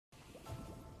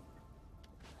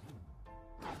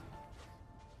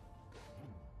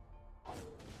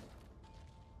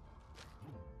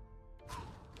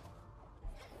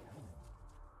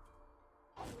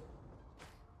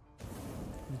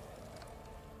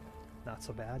Not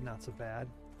so bad, not so bad.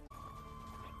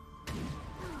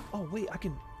 Oh, wait, I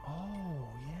can... Oh,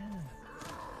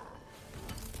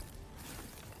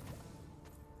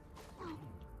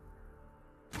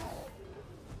 yeah.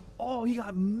 Oh, he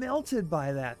got melted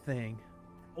by that thing.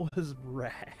 It was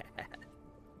rad.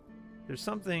 There's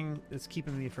something that's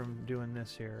keeping me from doing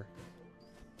this here.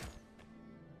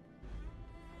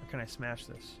 Or can I smash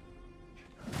this?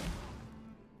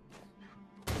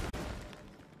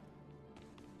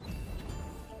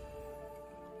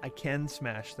 I can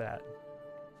smash that.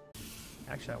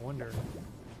 Actually, I wonder.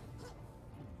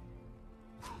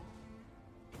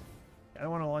 I don't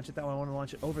want to launch it that way. I want to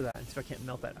launch it over that and see if I can't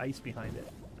melt that ice behind it.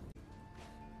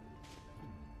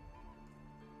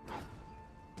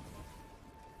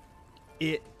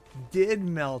 It did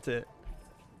melt it.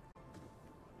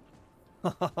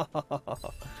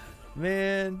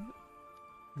 Man,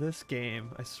 this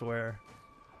game, I swear.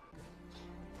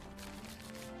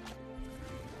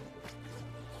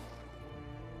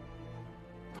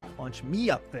 Launch me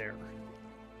up there.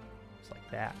 Just like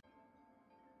that.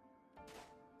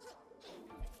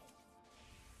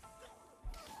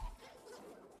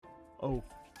 Oh,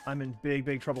 I'm in big,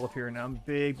 big trouble up here now. I'm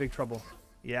big, big trouble.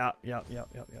 Yeah. Oh, yeah.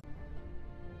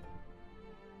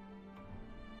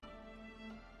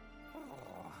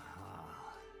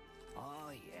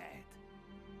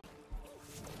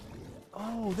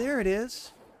 Oh, there it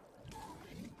is.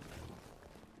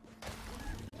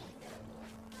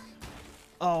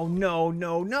 Oh, no,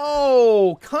 no,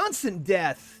 no! Constant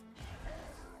death!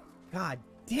 God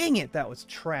dang it, that was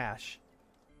trash.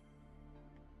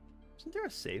 Isn't there a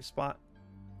save spot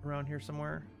around here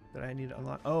somewhere that I need to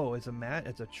unlock? Oh, it's a mat.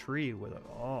 It's a tree with a...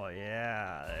 Oh,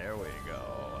 yeah. There we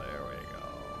go. There we go.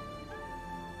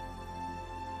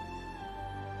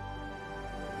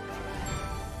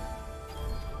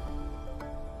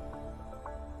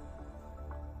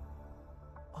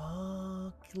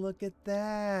 Oh, look at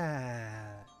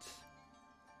that.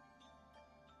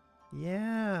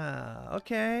 Yeah.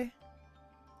 Okay.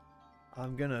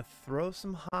 I'm gonna throw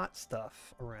some hot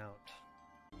stuff around.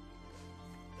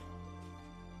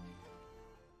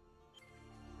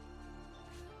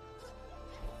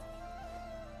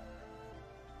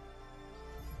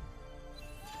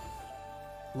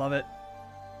 Love it.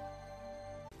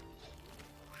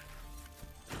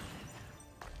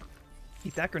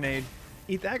 Eat that grenade.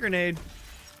 Eat that grenade.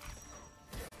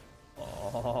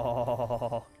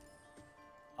 Oh.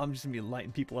 I'm just gonna be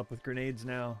lighting people up with grenades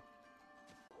now.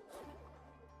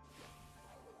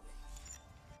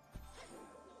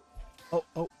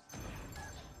 Oh.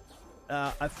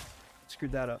 I've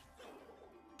screwed that up.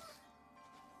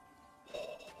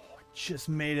 Oh, just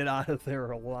made it out of there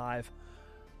alive.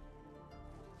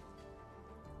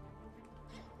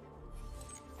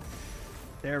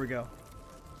 There we go.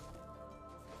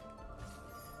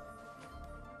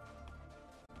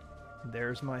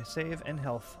 There's my save and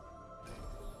health.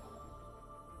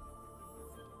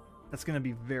 That's going to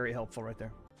be very helpful right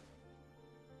there.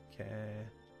 Okay.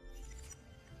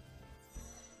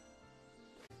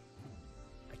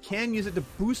 I can use it to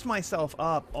boost myself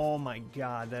up. Oh my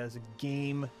god, that is a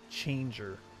game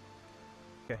changer.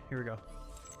 Okay, here we go.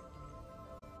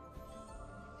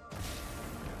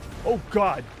 Oh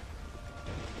god!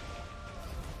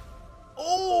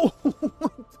 Oh! It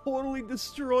totally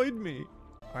destroyed me.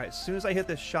 Alright, as soon as I hit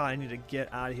this shot, I need to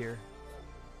get out of here.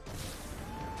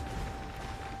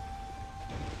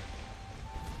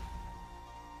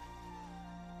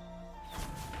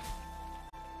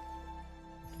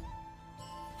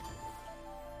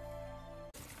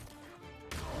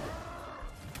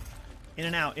 In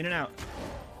and out, in and out.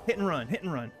 Hit and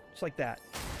run, just like that.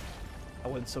 That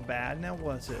wasn't so bad, now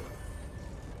was it?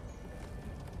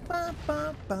 Ba,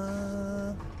 ba,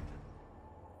 ba.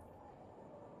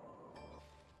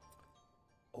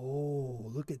 Oh,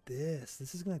 look at this.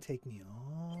 This is going to take me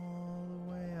all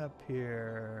the way up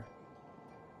here.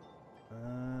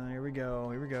 Here we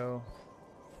go, here we go.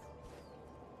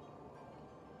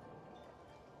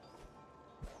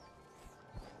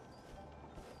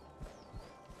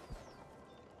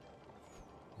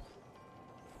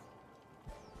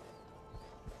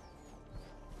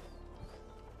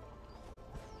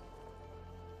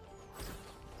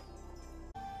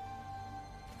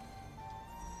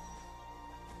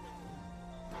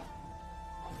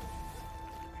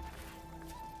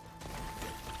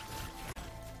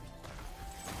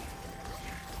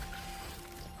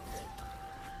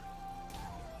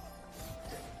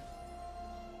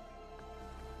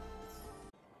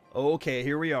 Okay,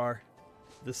 here we are.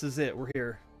 This is it. We're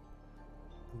here.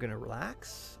 I'm gonna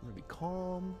relax. I'm gonna be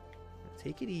calm. I'm gonna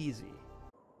take it easy.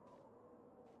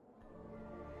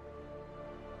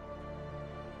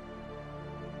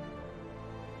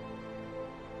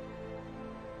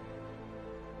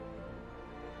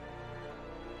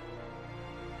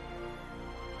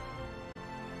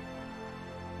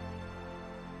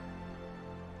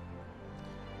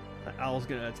 owl's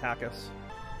gonna attack us.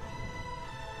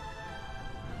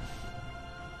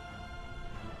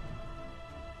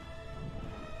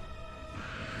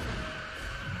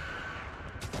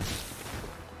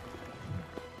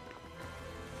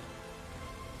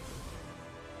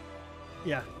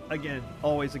 Yeah, again,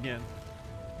 always again.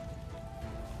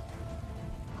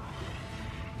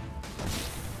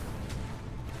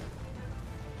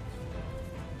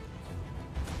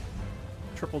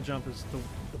 Triple jump is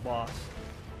the boss.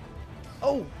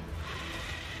 Oh!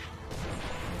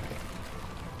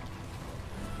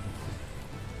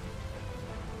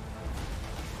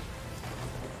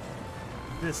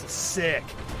 This is sick.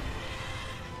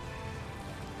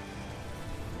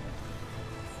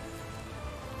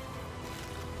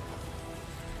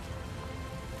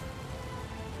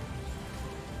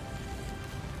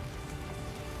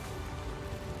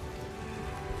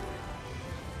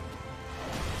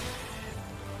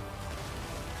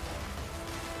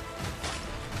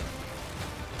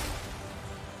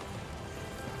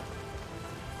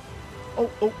 Oh,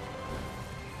 oh.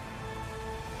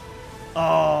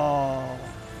 Oh.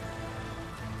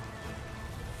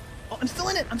 Oh, I'm still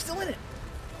in it. I'm still in it.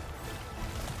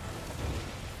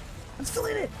 I'm still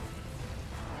in it.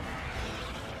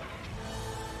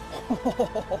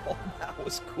 Oh, that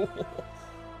was cool.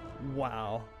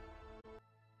 Wow.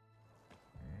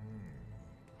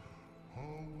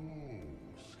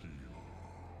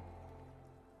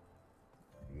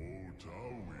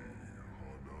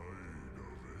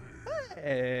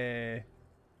 Hey.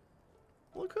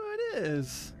 Look who it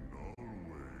is.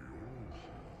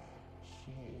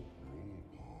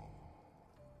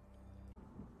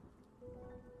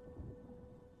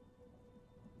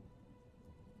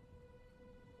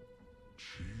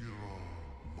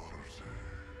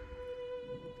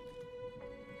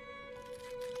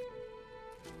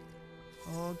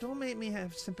 Oh, don't make me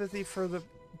have sympathy for the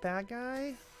bad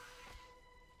guy.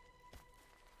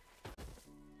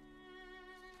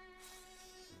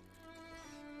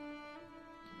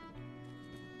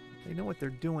 They know what they're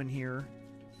doing here.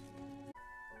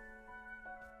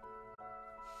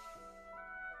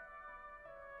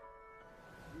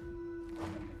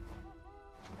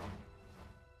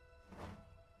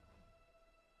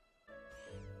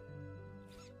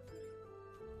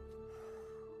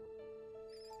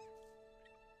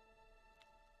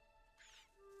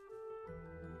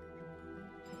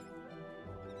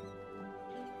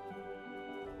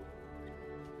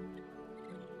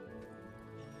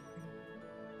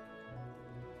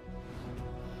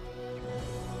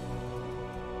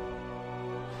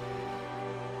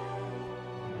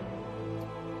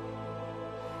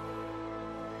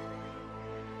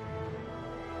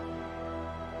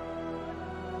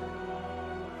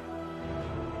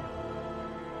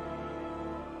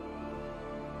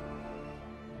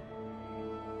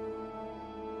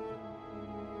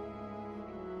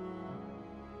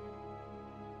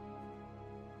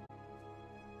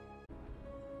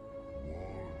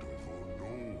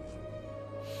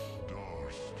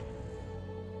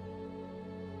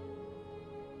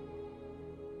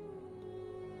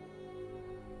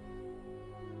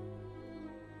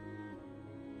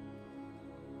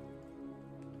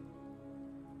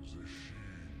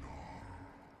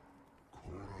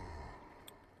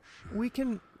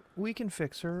 We can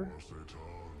fix her.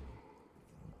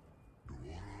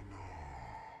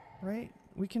 Right?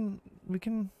 We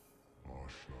can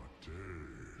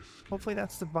hopefully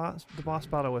that's the boss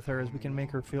battle with her is we can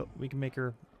make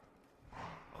her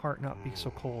heart not be so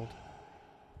cold.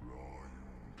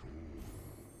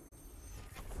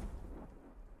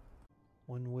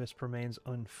 One wisp remains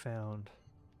unfound.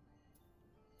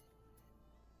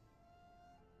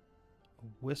 A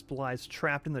wisp lies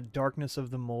trapped in the darkness of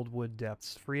the moldwood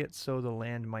depths. Free it so the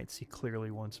land might see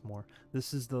clearly once more.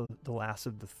 This is the last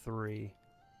of the three.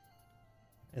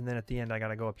 And then at the end I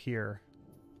gotta go up here.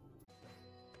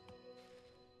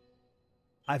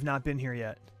 I've not been here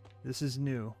yet. This is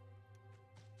new.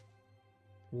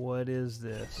 What is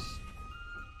this?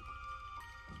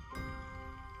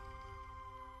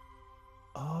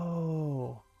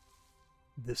 Oh.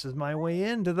 This is my way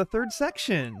into the third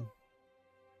section.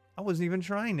 I wasn't even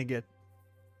trying to get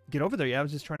over there yet. I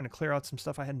was just trying to clear out some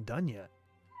stuff I hadn't done yet.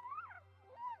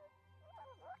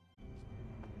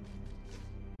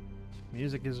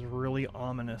 Music is really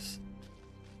ominous.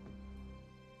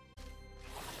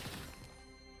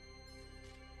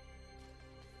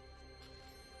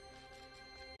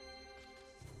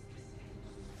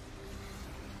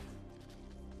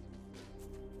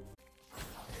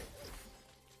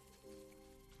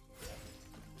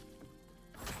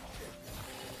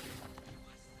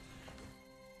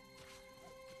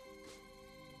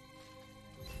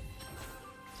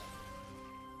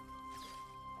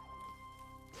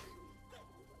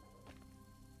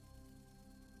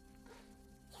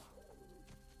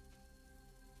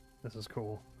 This is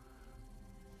cool.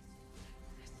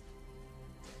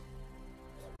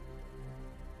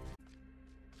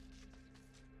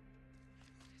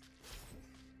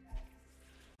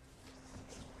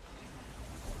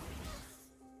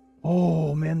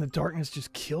 Oh man, the darkness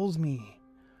just kills me.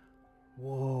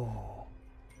 Whoa.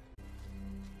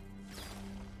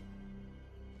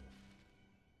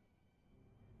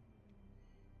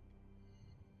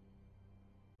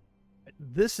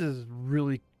 This is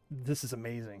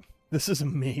amazing. This is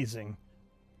amazing.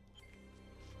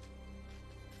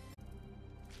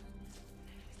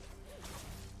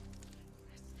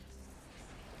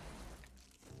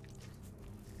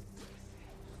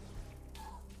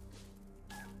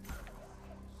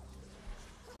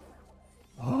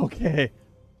 Okay.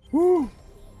 Woo.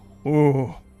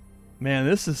 Ooh. Man,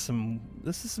 this is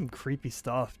some creepy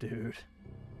stuff, dude.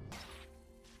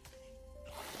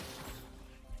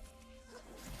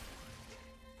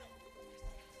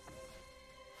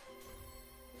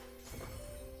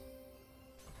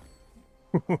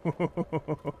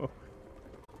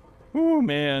 Ooh,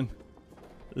 man.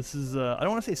 This is I don't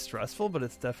want to say stressful, but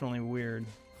it's definitely weird.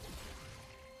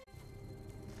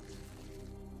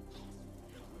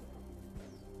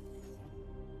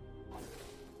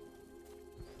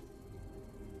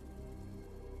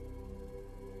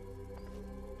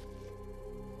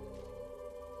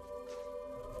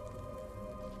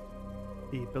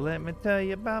 People, let me tell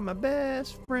you about my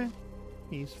best friend.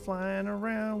 He's flying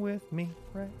around with me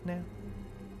right now.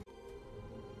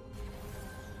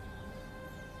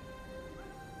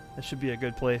 This should be a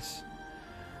good place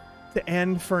to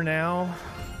end for now,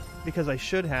 because I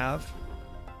should have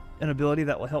an ability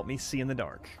that will help me see in the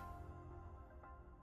dark.